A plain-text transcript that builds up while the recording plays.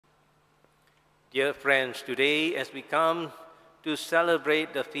Dear friends, today as we come to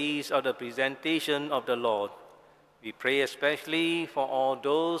celebrate the feast of the presentation of the Lord, we pray especially for all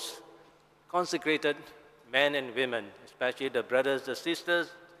those consecrated men and women, especially the brothers, the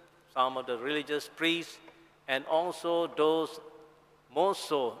sisters, some of the religious priests, and also those most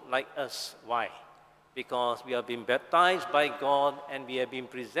so like us. Why? Because we have been baptized by God and we have been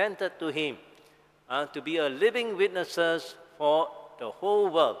presented to Him to be a living witnesses for the whole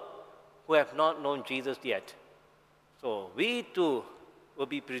world who have not known Jesus yet. So we too will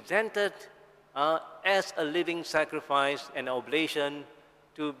be presented as a living sacrifice and oblation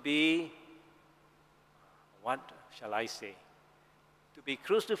to be, what shall I say, to be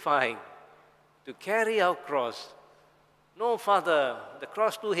crucified, to carry our cross. No, Father, the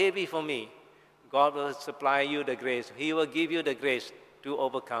cross too heavy for me. God will supply you the grace. He will give you the grace to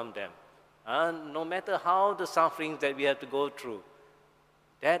overcome them. No matter how the sufferings that we have to go through,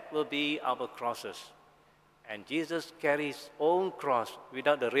 that will be our crosses. And Jesus carries his own cross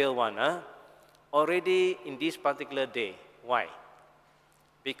without the real one, already in this particular day. Why?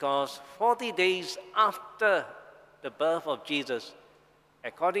 Because 40 days after the birth of Jesus,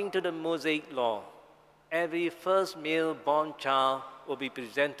 according to the Mosaic law, every first male born child will be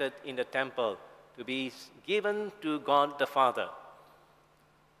presented in the temple to be given to God the Father.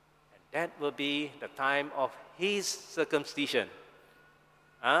 And that will be the time of his circumcision.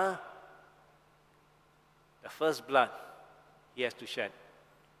 The first blood he has to shed.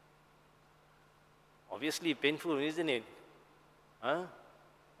 Obviously painful, isn't it?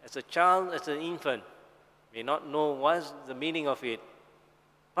 As a child, as an infant, may not know what's the meaning of it,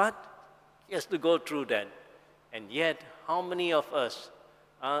 but he has to go through that. And yet, how many of us,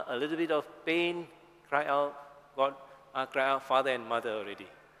 a little bit of pain, cry out, God, cry out, Father and Mother already.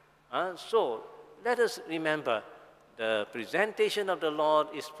 So let us remember, the presentation of the Lord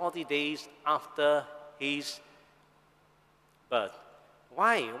is 40 days after his birth.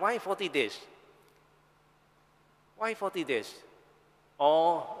 Why? Why 40 days? Why 40 days?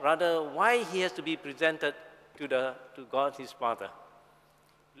 Or rather, why he has to be presented to God his Father?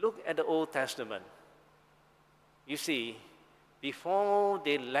 Look at the Old Testament. You see, before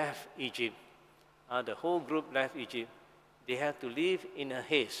they left Egypt, the whole group left Egypt, they have to live in a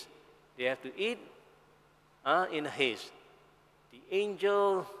haste. They have to eat in haste. The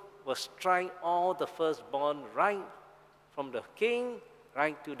angel will strike all the firstborn, right from the king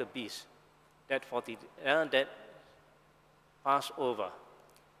right to the beast. That Passover.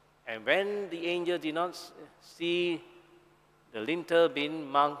 And when the angel did not see the lintel being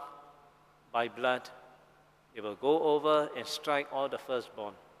marked by blood, they will go over and strike all the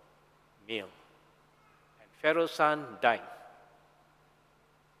firstborn male. And Pharaoh's son died.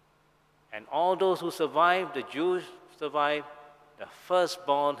 And all those who survived, the Jews survived, the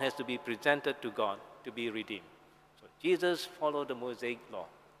firstborn has to be presented to God to be redeemed. So Jesus followed the Mosaic law.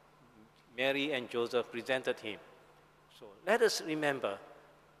 Mary and Joseph presented him. So let us remember,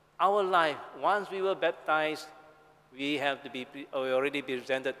 our life, once we were baptized, we have to be already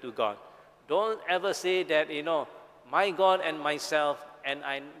presented to God. Don't ever say that, my God and myself, and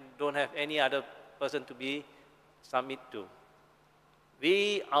I don't have any other person to be submit to.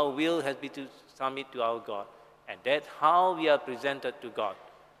 Our will has been to submit to our God, and that's how we are presented to God.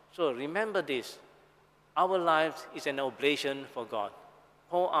 So remember this, our lives is an oblation for God.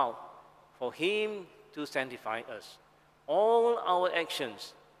 Pour out for Him to sanctify us. All our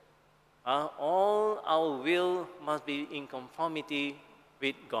actions, all our will must be in conformity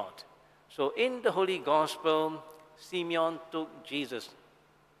with God. So in the Holy Gospel, Simeon took Jesus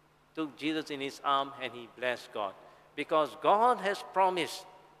in his arm and he blessed God. Because God has promised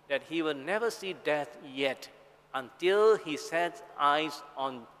that he will never see death yet until he sets eyes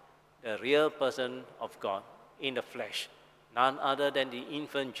on the real person of God in the flesh, none other than the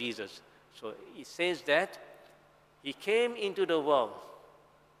infant Jesus. So it says that he came into the world.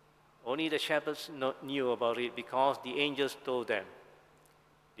 Only the shepherds knew about it because the angels told them.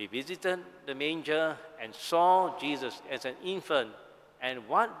 They visited the manger and saw Jesus as an infant, and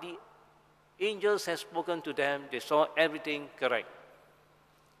what the angels have spoken to them, they saw everything correct.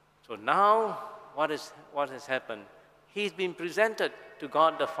 So now, what has happened? He's been presented to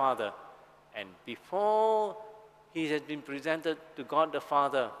God the Father, and before he has been presented to God the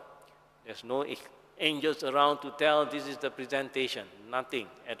Father, there's no angels around to tell this is the presentation, nothing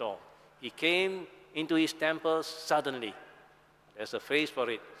at all. He came into his temple suddenly. There's a phrase for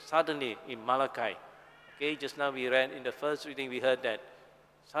it, suddenly in Malachi. Okay, just now we read in the first reading, we heard that.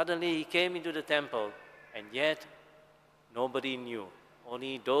 Suddenly he came into the temple, and yet nobody knew.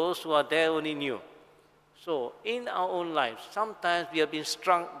 Only those who are there only knew. So in our own lives, sometimes we have been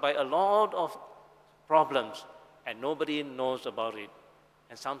struck by a lot of problems and nobody knows about it.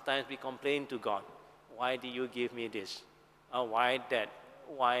 And sometimes we complain to God, why did you give me this? Why that?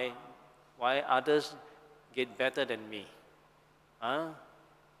 Why others get better than me?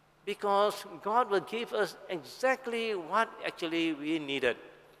 Because God will give us exactly what actually we needed.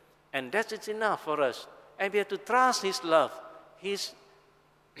 And that is enough for us. And we have to trust His love. He's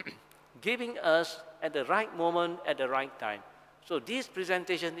giving us at the right moment, at the right time. So this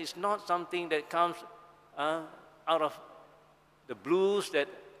presentation is not something that comes out of the blues that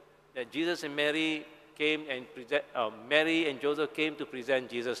Jesus and Mary came and Mary and Joseph came to present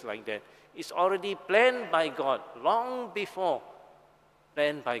Jesus like that. It's already planned by God, long before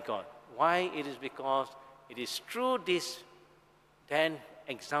planned by God. Why? It is because it is through this then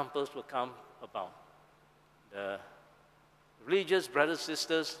examples will come about. The religious brothers and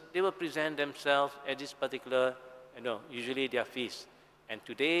sisters, they will present themselves at this particular, usually their feast. And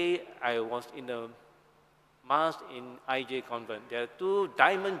today I was in the Mass in IJ Convent. There are 2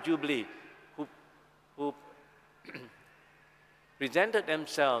 Diamond Jubilee who presented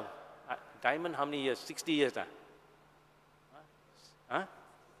themselves. Diamond, how many years? 60 years.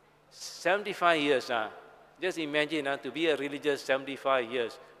 75 years. Just imagine to be a religious 75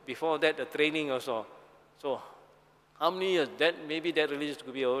 years. Before that, the training also. So how many years? Maybe that religious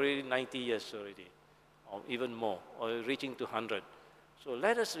could be already 90 years already, or even more, or reaching to 100. So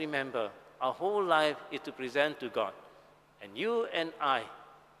let us remember, our whole life is to present to God. And you and I,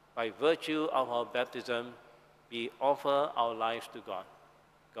 by virtue of our baptism, we offer our lives to God.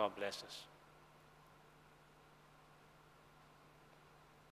 God bless us.